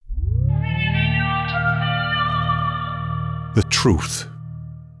The truth.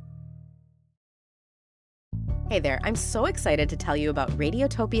 Hey there, I'm so excited to tell you about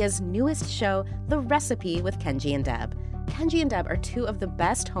Radiotopia's newest show, The Recipe with Kenji and Deb. Kenji and Deb are two of the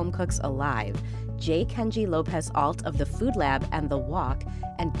best home cooks alive. J. Kenji Lopez Alt of The Food Lab and The Walk,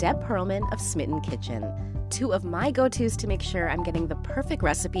 and Deb Perlman of Smitten Kitchen. Two of my go-tos to make sure I'm getting the perfect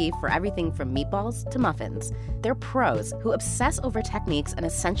recipe for everything from meatballs to muffins. They're pros who obsess over techniques and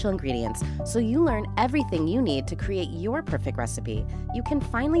essential ingredients, so you learn everything you need to create your perfect recipe. You can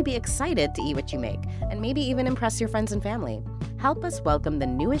finally be excited to eat what you make, and maybe even impress your friends and family. Help us welcome the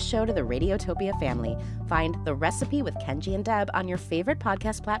newest show to the Radiotopia family. Find The Recipe with Kenji and Deb on your favorite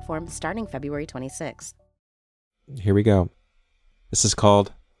podcast platform starting February 26th. Here we go. This is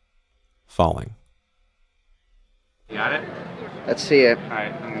called Falling. You got it? Let's see it. All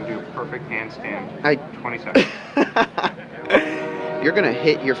right, I'm going to do a perfect handstand. 20 seconds. You're going to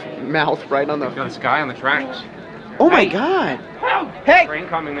hit your mouth right on the... Got this guy on the tracks. Oh, my God. Hey! Train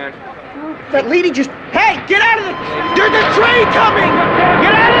coming, man. That lady just... Hey, get out of the... There's a train coming!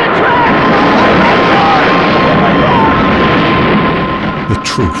 Get out of the track! The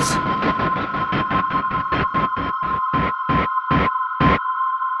truth.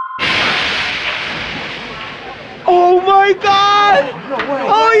 Oh, my God! No way.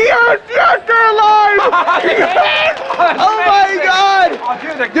 Oh, yes, they're alive! Oh, my God! Oh,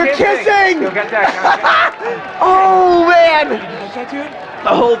 dude, they're kissing! You'll get that. Oh, man! Did you catch that, dude? The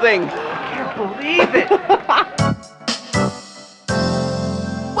whole thing. I can't believe it.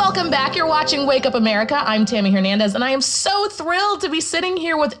 Welcome back. You're watching Wake Up America. I'm Tammy Hernandez, and I am so thrilled to be sitting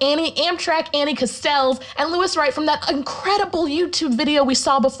here with Amtrak Annie Castells and Louis Wright from that incredible YouTube video we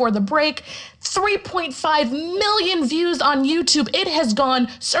saw before the break. 3.5 million views on YouTube. It has gone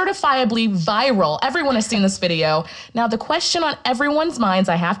certifiably viral. Everyone has seen this video. Now, the question on everyone's minds,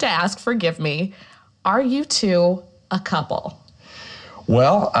 I have to ask, forgive me, are you two a couple?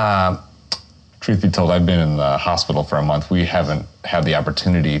 Well, truth be told, I've been in the hospital for a month. We haven't had the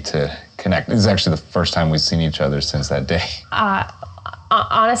opportunity to connect. This is actually the first time we've seen each other since that day.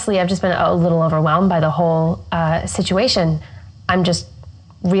 Honestly, I've just been a little overwhelmed by the whole situation. I'm just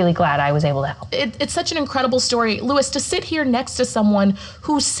really glad I was able to help. It's such an incredible story. Louis, to sit here next to someone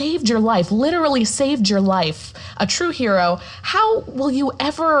who saved your life, literally saved your life, a true hero, how will you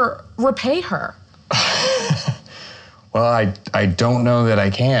ever repay her? Well, I don't know that I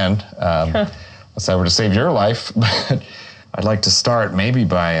can, unless I were to save your life, but I'd like to start maybe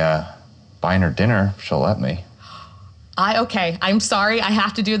by buying her dinner, if she'll let me. Okay, I'm sorry, I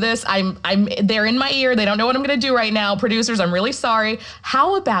have to do this. They're in my ear, they don't know what I'm gonna do right now. Producers, I'm really sorry.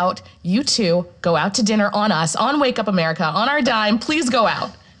 How about you two go out to dinner on us, on Wake Up America, on our dime, please go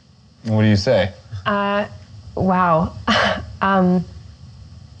out. What do you say? Wow.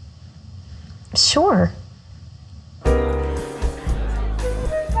 Sure.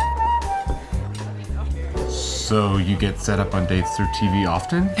 So you get set up on dates through TV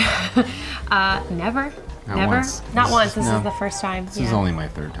often? Never. Not Never? once. Not once. This No. is the first time. This is only my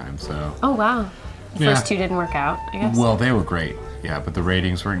third time, so... Oh, wow. The Yeah. first two didn't work out, I guess. Well, they were great, yeah, but the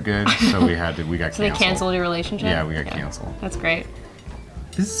ratings weren't good, so we got So canceled. they canceled your relationship? Yeah, we got canceled. That's great.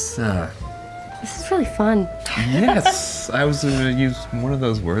 This, This is really fun. yes, I was gonna use one of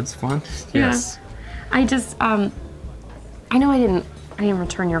those words, fun. Yes. I just, I know I didn't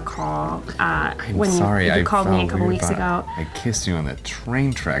return your call when Sorry, you I called me a felt couple weird weeks about- ago. I kissed you on the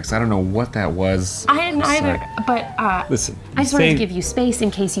train tracks. I don't know what that was. I didn't I'm either, sorry. but Listen, I just wanted to give you space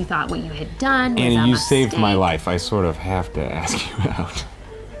in case you thought what you had done was Annie, a you saved my mistake. life. I sort of have to ask you out.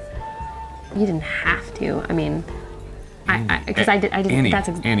 You didn't have to. I mean, because I didn't.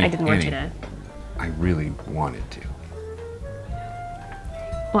 Annie, I didn't want you to. I really wanted to.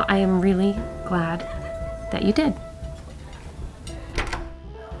 Well, I am really glad that you did.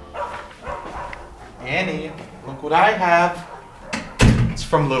 Annie, look what I have. It's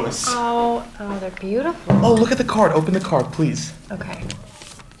from Louis. Oh, they're beautiful. Oh, look at the card. Open the card, please. Okay.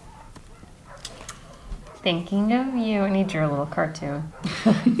 Thinking of you. And he drew a little cartoon.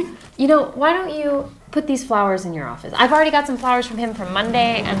 You know, why don't you put these flowers in your office? I've already got some flowers from him for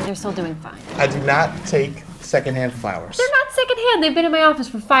Monday, and they're still doing fine. I do not take secondhand flowers. They're not secondhand. They've been in my office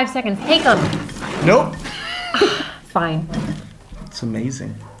for 5 seconds. Take them. Nope. Fine. It's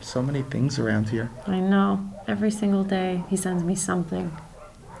amazing. So many things around here. I know. Every single day, he sends me something.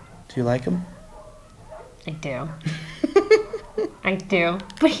 Do you like him? I do. I do.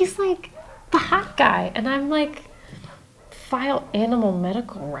 But he's like the hot guy, and I'm like, file animal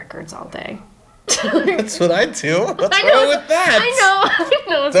medical records all day. That's what I do. What's I know, wrong with that? I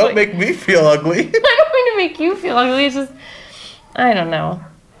know. It's Don't like, make me feel ugly. I don't want to make you feel ugly. It's just, I don't know.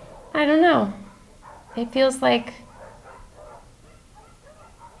 It feels like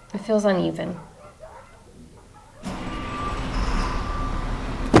It feels uneven.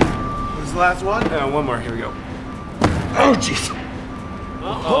 Who's the last one? One more. Here we go. Oh, jeez.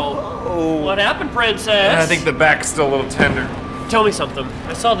 Uh-oh. What happened, Princess? I think the back's still a little tender. Tell me something.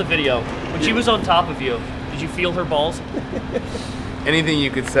 I saw the video. When she was on top of you, did you feel her balls? Anything you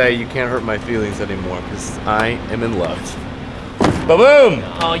could say, you can't hurt my feelings anymore, because I am in love. Ba-boom!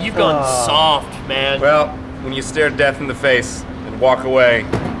 Oh, you've gone soft, man. Well, when you stare death in the face and walk away,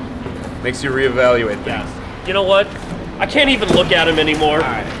 makes you reevaluate things. Yeah. You know what? I can't even look at him anymore.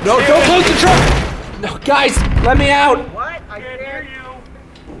 Right. No, don't close the truck! No, guys, let me out! What? I can't hear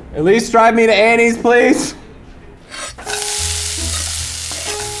you. At least drive me to Annie's, please.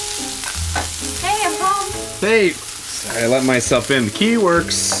 Hey, I'm home. Hey, sorry, I let myself in. The key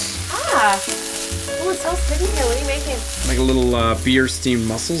works. Ah. Oh, it smells good in here. What are you making? Like a little beer steamed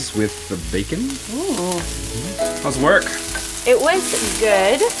mussels with the bacon. Ooh. How's work? It was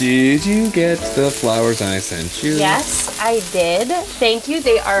good. Did you get the flowers I sent you? Yes, I did. Thank you.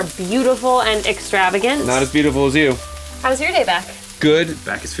 They are beautiful and extravagant. Not as beautiful as you. How was your day back? Good.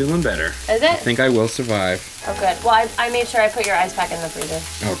 Back is feeling better. Is it? I think I will survive. Oh, good. Well, I made sure I put your ice pack in the freezer.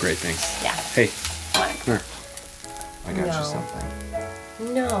 Oh, great. Thanks. Yeah. Hey. What? Come here. I got No. you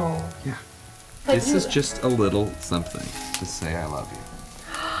something. No. Yeah. But This is just a little something to say I love you.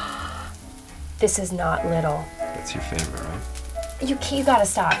 This is not little. That's your favorite, right? You gotta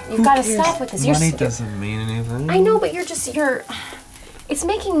stop. You gotta stop with this. Money doesn't mean anything. I know, but it's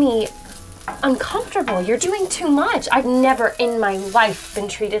making me uncomfortable. You're doing too much. I've never in my life been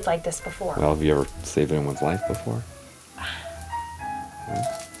treated like this before. Well, have you ever saved anyone's life before?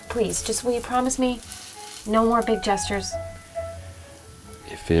 Please, just will you promise me no more big gestures?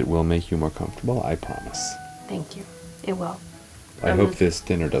 If it will make you more comfortable, I promise. Thank you. It will. I hope this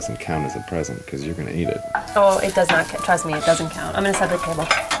dinner doesn't count as a present, because you're going to eat it. Oh, it does not. Trust me, it doesn't count. I'm gonna set the table.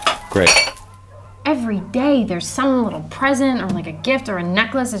 Great. Every day there's some little present or like a gift or a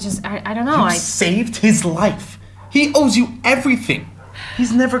necklace. It's just, I don't know. You saved his life. He owes you everything.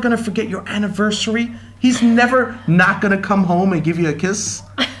 He's never gonna forget your anniversary. He's never not gonna come home and give you a kiss.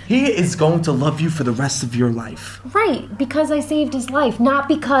 He is going to love you for the rest of your life. Right, because I saved his life, not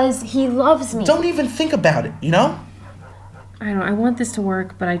because he loves me. Don't even think about it, you know? I don't know, I want this to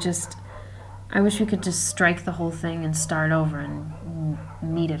work, but I wish we could just strike the whole thing and start over and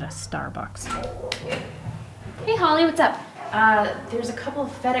meet at a Starbucks. Hey Holly, what's up? There's a couple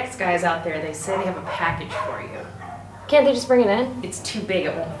of FedEx guys out there. They say they have a package for you. Can't they just bring it in? It's too big,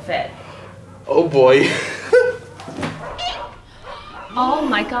 it won't fit. Oh boy. Oh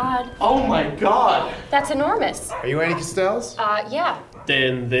my god. Oh my god. That's enormous. Are you Annie Castells? Yeah.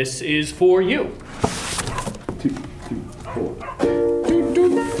 Then this is for you. 2, 2, 4.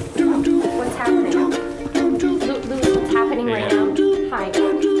 What's happening? Louis, what's happening right now? Hi.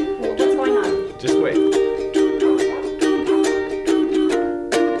 What's going on? Just wait.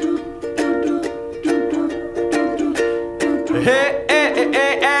 Hey, hey, hey,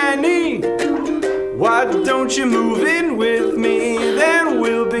 hey, Annie, why don't you move in with me? Then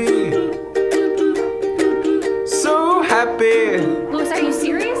we'll be so happy. Louis, are you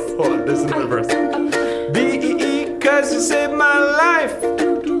serious? Hold on, this is the verse. Because you saved my life.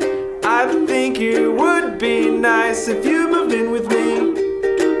 I think it would be nice if you moved in with me.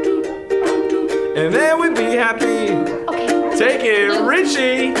 And then we'd be happy. Okay. Take it, Lou.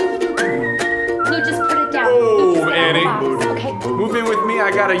 Richie. Lou, just put it down. Oh, It's Annie. Okay. Move in with me.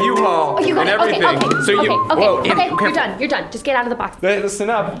 I got a U-Haul Oh, you got and it. everything. Okay. So you. Okay. Whoa, Okay. Annie, Okay. You're done. You're done. Just get out of the box. Hey, listen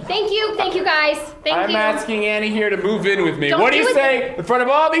up. Thank you. Thank you, guys. Thank I'm you. asking Annie here to move in with me. Don't What do do you it. say in front of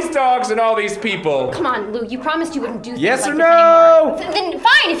all these dogs and all these people? Come on, Lou. You promised you wouldn't do things Yes like or this no? anymore. Then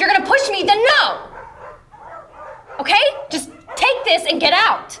fine. If you're gonna push me, then no. Okay? Just take this and get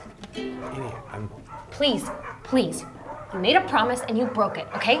out. Please, please. You made a promise and you broke it.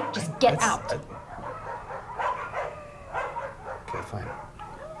 Okay? Just get out. Okay, fine.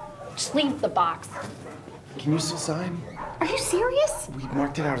 Just leave the box. Can you still sign? Are you serious? We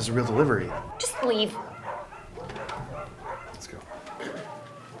marked it out as a real delivery. Just leave. Let's go.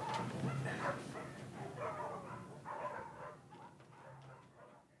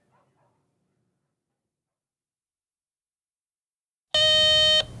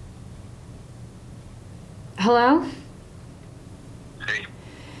 Hello? Hey.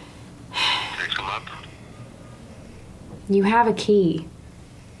 Can I come up? You have a key.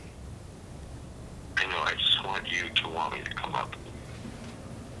 I know, I just want you to want me to come up.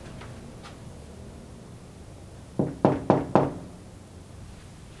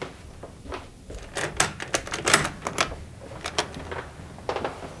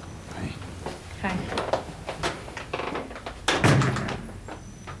 Hi.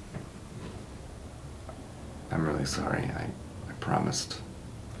 sorry. I promised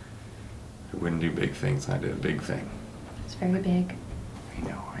I wouldn't do big things. I did a big thing. It's very big. I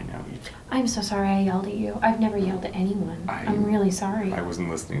know. I'm so sorry I yelled at you. I've never yelled at anyone. I'm really sorry. I wasn't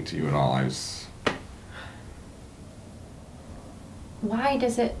listening to you at all. Why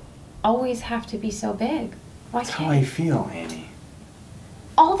does it always have to be so big? Why That's can't how I feel, Annie.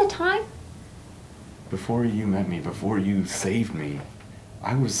 all the time? Before you met me, before you saved me,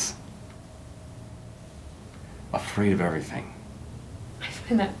 I was afraid of everything. I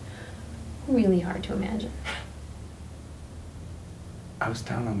find that really hard to imagine. I was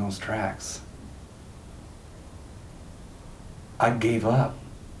down on those tracks. I gave up.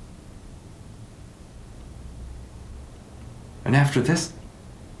 And after this,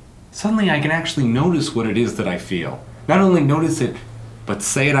 suddenly I can actually notice what it is that I feel. Not only notice it, but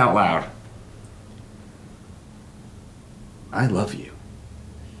say it out loud. I love you.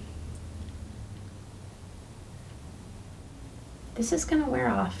 This is gonna wear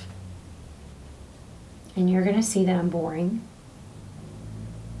off. And you're gonna see that I'm boring.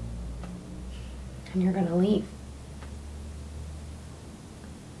 And you're gonna leave.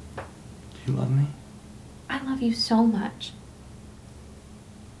 Do you love me? I love you so much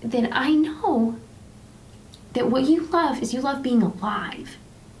that I know that what you love is you love being alive.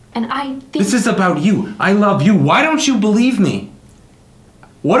 And I think... This is about you. I love you. Why don't you believe me?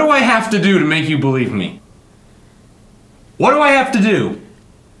 What do I have to do to make you believe me? What do I have to do?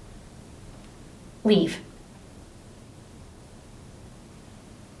 Leave.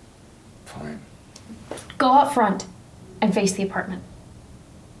 Fine. Go out front and face the apartment.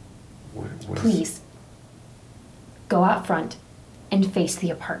 What Please. Go out front and face the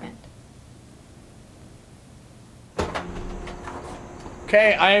apartment.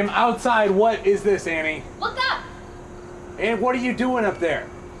 Okay, I am outside. What is this, Annie? Look up! And what are you doing up there?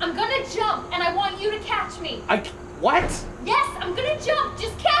 I'm gonna jump, and I want you to catch me. What? Yes, I'm gonna jump.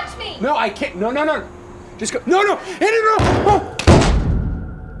 Just catch me. No, I can't. No. Just go. No. Annie, no. Oh.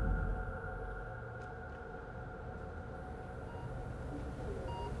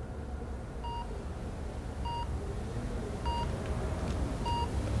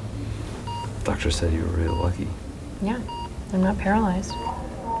 Doctor said you were really lucky. Yeah, I'm not paralyzed.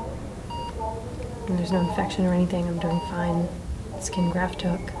 And there's no infection or anything. I'm doing fine. Skin graft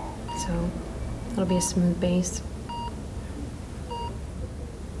took, so it'll be a smooth base.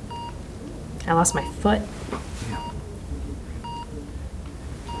 I lost my foot.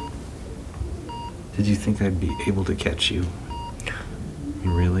 Did you think I'd be able to catch you?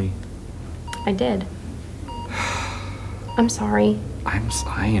 Really? I did. I'm sorry. I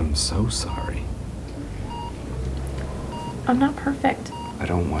am so sorry. I'm not perfect. I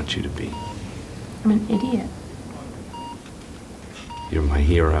don't want you to be. I'm an idiot. You're my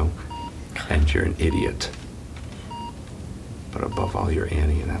hero, and you're an idiot. But above all, you're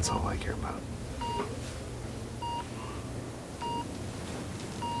Annie, and that's all I care about.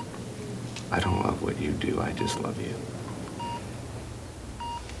 I don't love what you do, I just love you.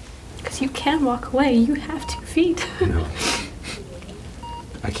 Because you can walk away. You have 2 feet. No.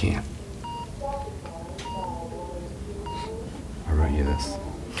 I can't. I wrote you this.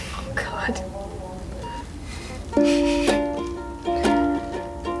 Oh, God.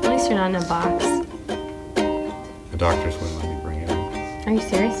 At least you're not in a box. The doctors wouldn't let me bring it in. Are you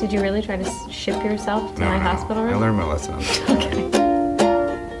serious? Did you really try to ship yourself to my hospital room? I learned my lesson. Okay.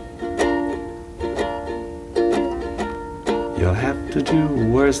 You'll have to do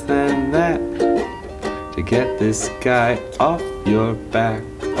worse than that to get this guy off your back.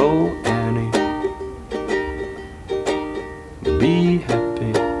 Oh, Annie, be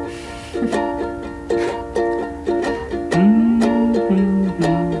happy.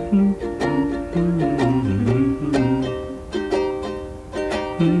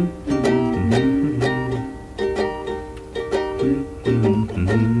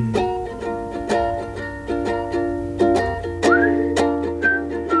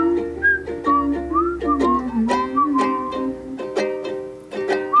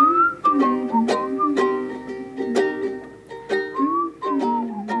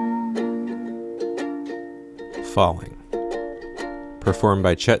 Falling, performed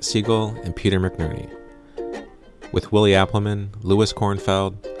by Chet Siegel and Peter McNerney, with Willie Appleman, Louis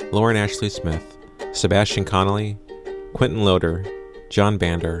Kornfeld, Lauren Ashley Smith, Sebastian Connolly, Quentin Loader, John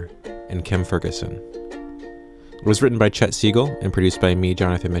Bander, and Kim Ferguson. It was written by Chet Siegel and produced by me,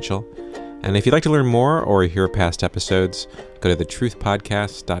 Jonathan Mitchell. And if you'd like to learn more or hear past episodes, go to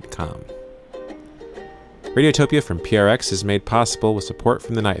thetruthpodcast.com. Radiotopia from PRX is made possible with support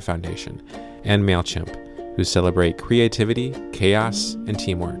from the Knight Foundation and MailChimp, who celebrate creativity, chaos, and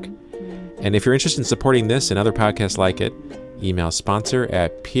teamwork. And if you're interested in supporting this and other podcasts like it, email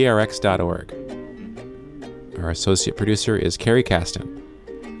sponsor@prx.org. Our associate producer is Carrie Caston.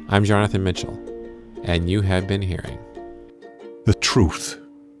 I'm Jonathan Mitchell, and you have been hearing The Truth.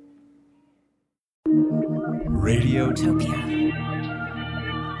 Radiotopia.